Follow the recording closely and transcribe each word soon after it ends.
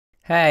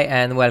Hey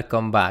and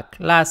welcome back.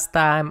 Last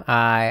time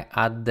I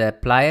had the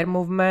player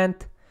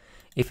movement.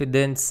 If you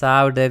didn't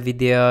saw the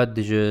video,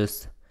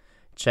 just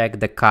check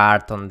the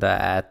card on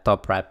the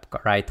top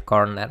right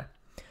corner.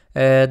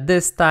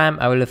 This time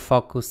I will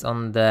focus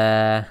on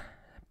the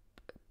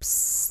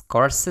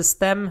score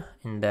system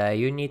in the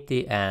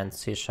Unity and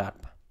C#.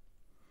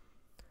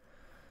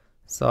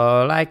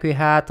 So like we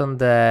had on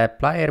the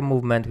player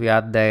movement, we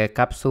had the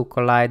capsule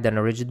collide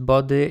and rigid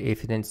body.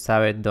 If you didn't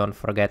saw it, don't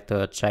forget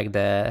to check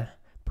the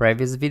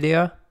previous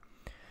video.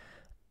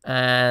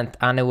 And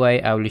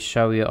anyway, I will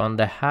show you on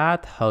the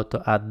hat how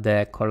to add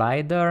the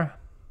collider.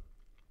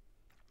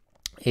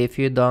 If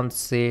you don't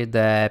see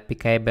the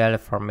pcable,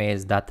 for me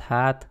is that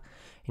hat.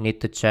 You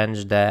need to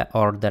change the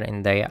order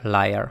in the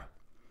layer.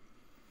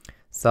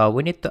 So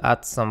we need to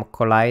add some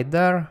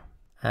collider,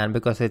 and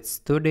because it's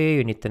 2D,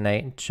 you need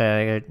to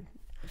change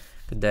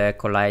the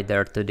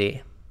collider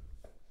 2D.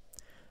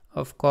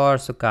 Of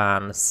course, you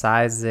can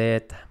size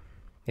it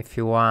if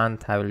you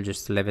want. I will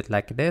just leave it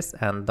like this,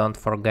 and don't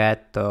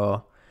forget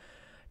to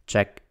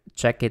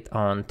check it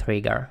on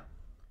trigger.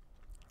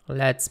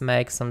 Let's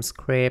make some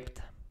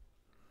script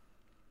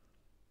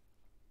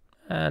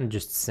and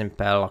just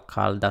simple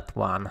call that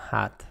one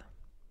hat.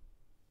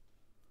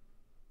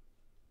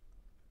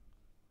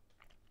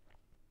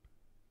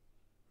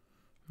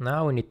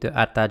 Now we need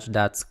to attach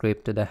that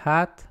script to the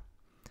hat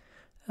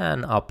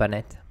and open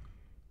it.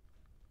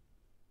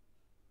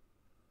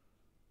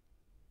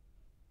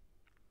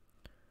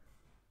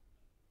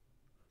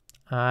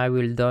 I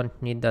will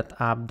don't need that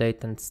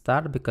update and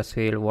start because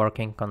we're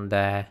working on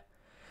the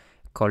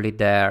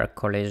collider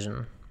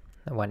collision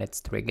when it's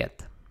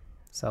triggered.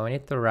 So we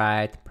need to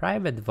write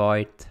private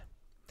void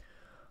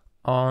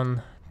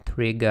on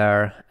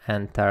trigger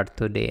enter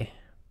 2D.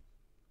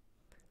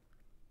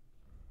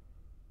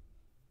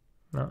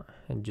 No,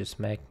 it just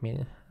make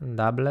me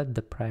double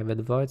the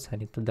private void, so I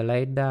need to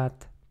delete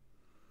that.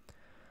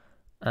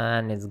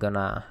 And it's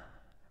gonna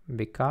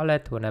be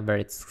called whenever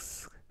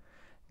it's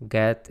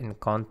get in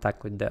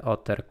contact with the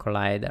other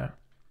collider.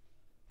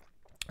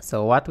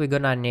 So what we're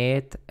gonna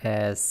need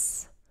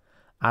is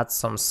add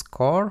some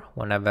score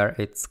whenever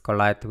it's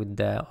collide with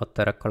the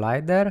other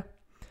collider,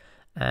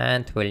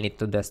 and we'll need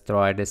to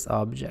destroy this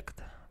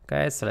object.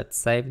 Okay, so let's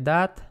save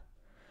that.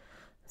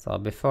 So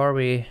before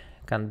we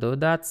can do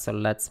that, so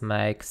let's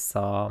make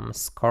some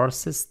score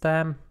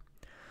system.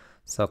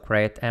 So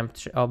create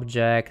empty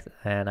object,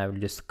 and I will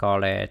just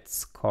call it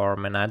score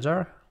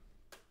manager.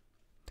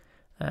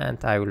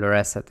 And I will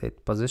reset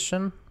it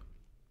position.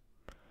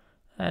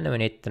 And we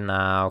need to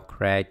now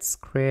create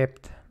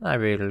script. I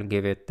will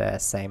give it the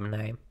same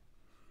name.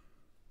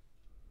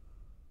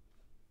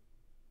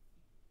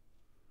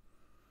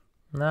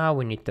 Now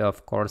we need to,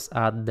 of course,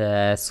 add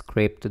the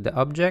script to the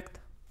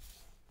object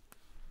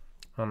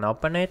and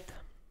open it.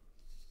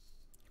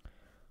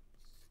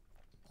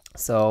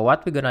 So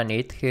what we're gonna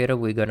need here,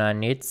 we're gonna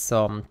need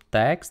some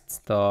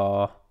text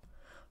to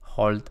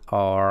hold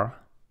our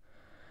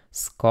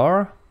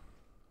score.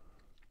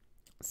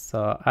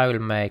 So I will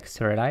make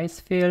serialize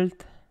field.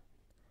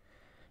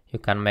 You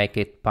can make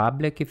it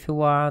public if you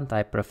want.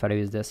 I prefer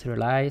use the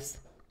serialize.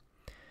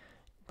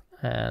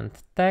 And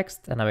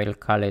text, and I will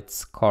call it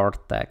score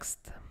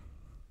text.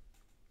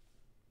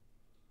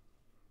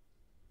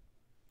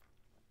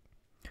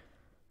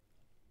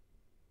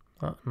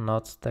 Oh,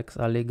 not text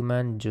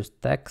alignment,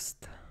 just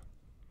text.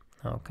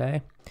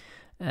 Okay.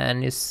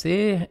 And you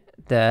see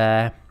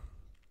the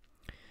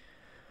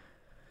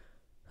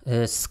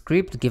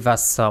script give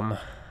us some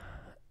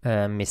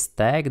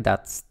mistake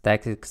that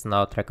text is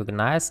not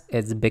recognized.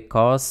 It's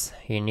because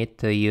you need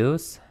to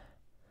use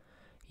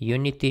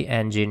Unity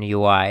Engine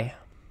UI.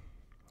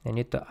 You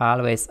need to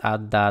always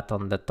add that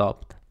on the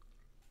top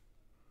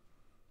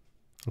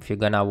if you're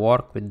gonna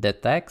work with the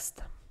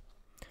text.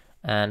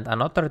 And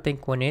another thing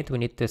we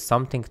need to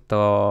something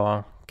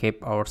to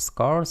keep our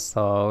score,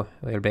 so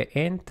will be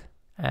int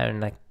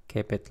and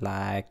keep it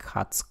like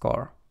hat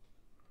score.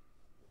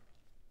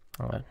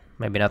 Well,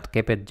 maybe not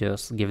keep it,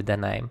 just give the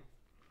name.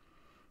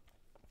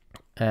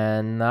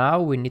 And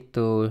now we need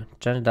to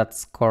change that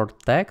score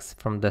text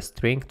from the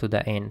string to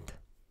the int.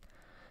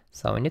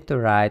 So we need to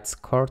write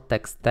score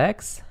text,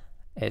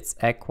 it's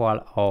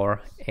equal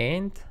or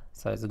int,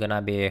 so it's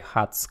gonna be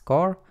hat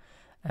score,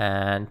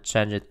 and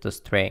change it to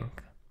string.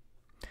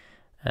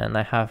 And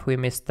I have a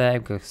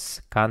mistake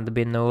because can't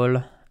be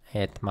null,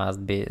 it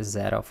must be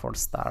 0 for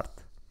start.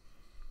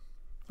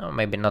 Or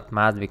maybe not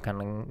must, we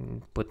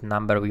can put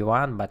number we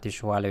want, but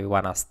usually we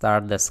wanna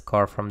start the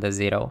score from the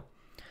 0.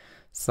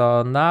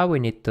 So now we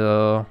need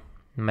to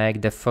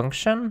make the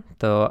function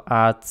to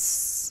add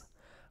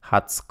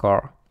hat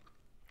score.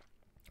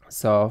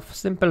 So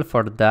simple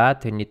for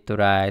that, you need to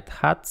write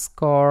hat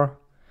score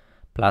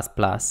plus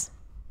plus.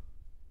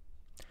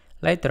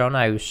 Later on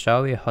I will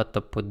show you how to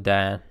put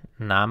the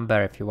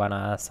number if you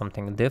wanna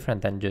something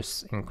different and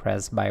just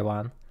increase by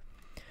 1.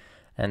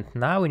 And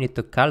now we need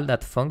to call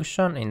that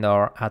function in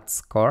our add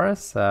score.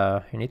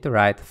 So you need to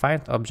write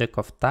find object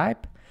of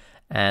type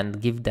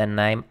and give the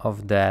name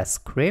of the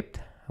script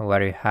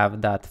where you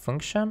have that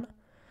function,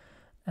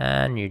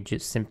 and you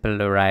just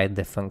simply write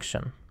the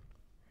function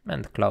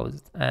and close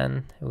it.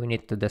 And we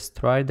need to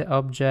destroy the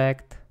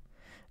object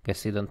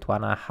because you don't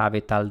want to have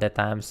it all the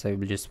time, so you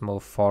will just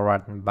move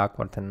forward and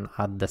backward and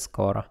add the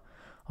score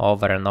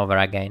over and over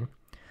again.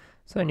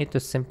 So you need to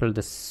simply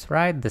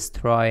write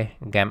destroy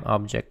game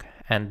object,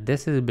 and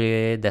this will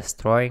be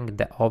destroying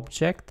the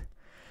object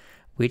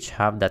which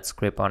have that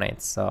script on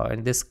it. So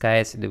in this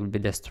case it will be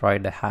destroy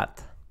the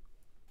hat.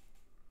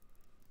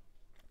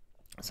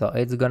 So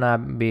it's gonna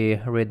be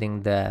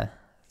reading the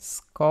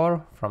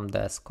score from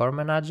the score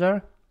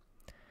manager,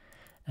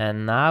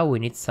 and now we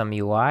need some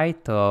UI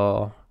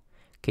to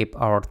keep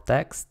our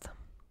text.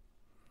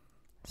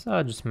 So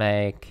I'll just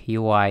make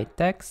UI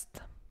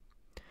text.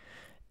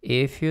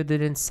 If you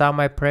didn't saw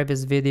my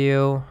previous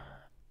video,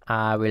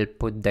 I will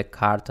put the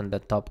card on the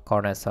top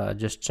corner, so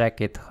just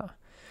check it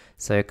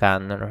so you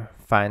can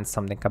find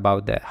something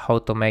about how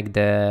to make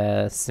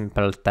the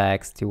simple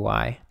text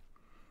UI.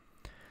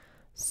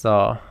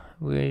 So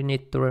we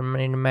need to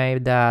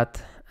rename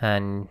that,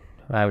 and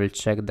I will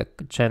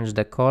change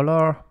the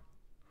color.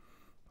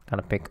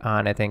 Gonna pick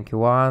anything you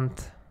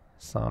want,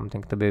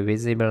 something to be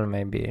visible,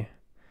 maybe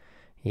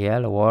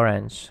yellow,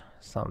 orange,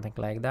 something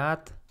like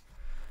that,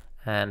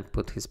 and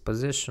put his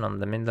position on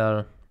the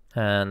middle,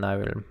 and I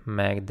will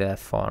make the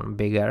font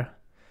bigger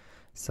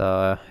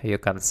so you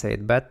can see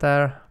it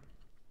better,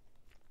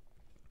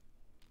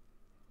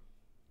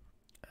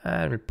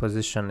 and we'll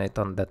position it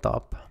on the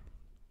top.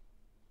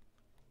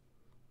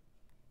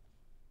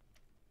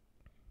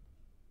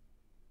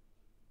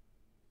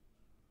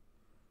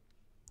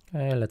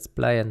 Okay, let's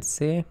play and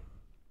see.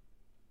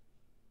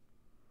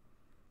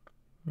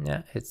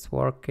 Yeah, it's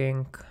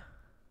working.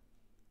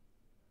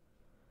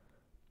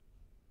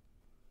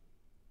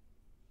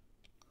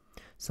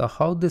 So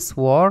how this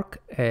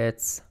work?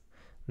 It's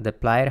the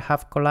player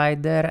have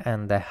collider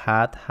and the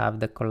hat have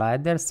the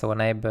collider. So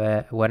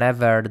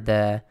whenever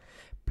the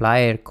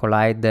player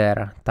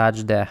collider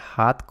touch the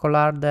hat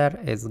collider,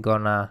 it's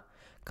gonna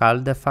call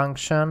the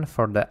function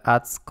for the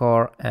add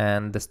score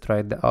and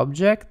destroy the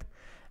object,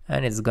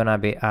 and it's gonna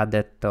be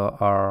added to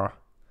our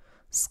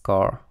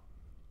score.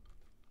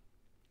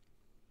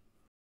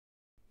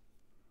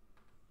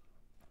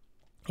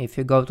 If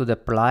you go to the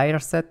player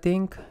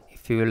setting,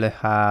 if you will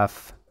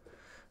have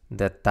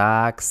the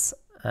tags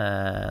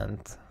and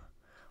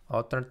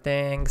other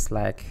things,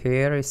 like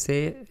here you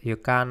see you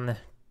can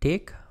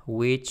tick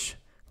which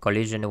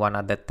collision you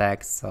wanna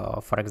detect. So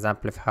for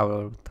example, if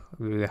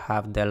we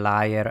have the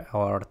layer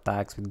or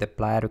tags with the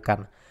player, you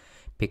can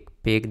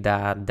pick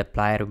that the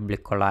player will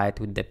collide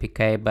with the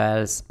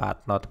pickables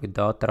but not with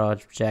the other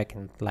object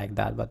and like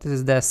that. But this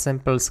is the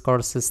simple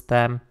score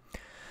system.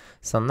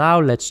 So now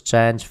let's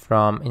change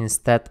from,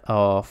 instead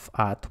of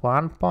at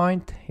 1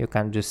 point, you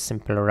can just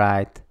simply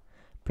write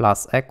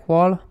plus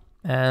equal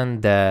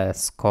and the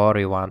score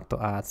you want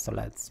to add. So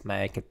let's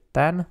make it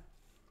 10.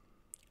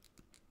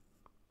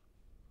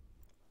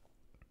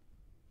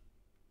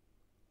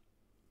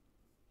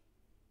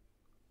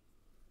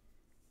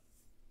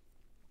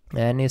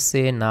 And you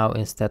see now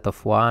instead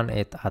of 1,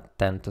 it add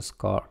 10 to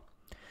score.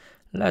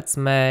 Let's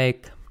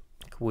make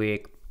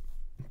quick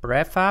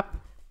prefab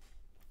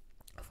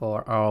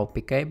for our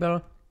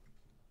pickable.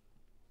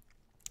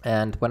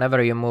 And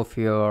whenever you move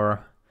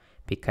your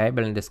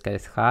pickable, in this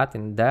case hat,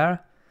 in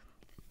there,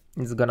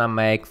 it's gonna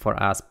make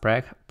for us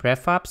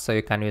prefab, so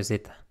you can use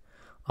it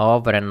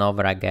over and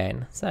over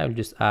again. So I'll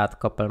just add a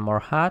couple more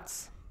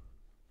hats.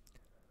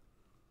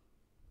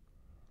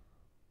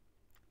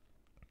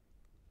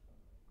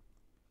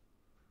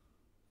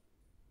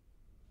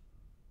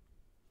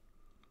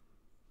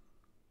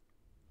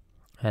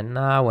 And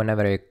now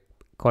whenever you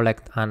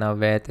collect one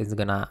of it, it's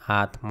gonna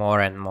add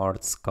more and more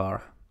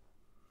score.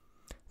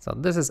 So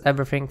this is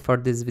everything for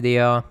this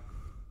video.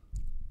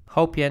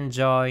 Hope you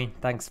enjoy.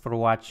 Thanks for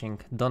watching.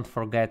 Don't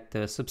forget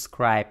to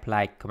subscribe,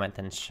 like, comment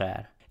and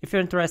share. If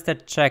you're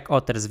interested, check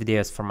others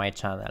videos for my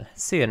channel.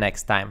 See you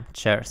next time.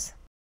 Cheers.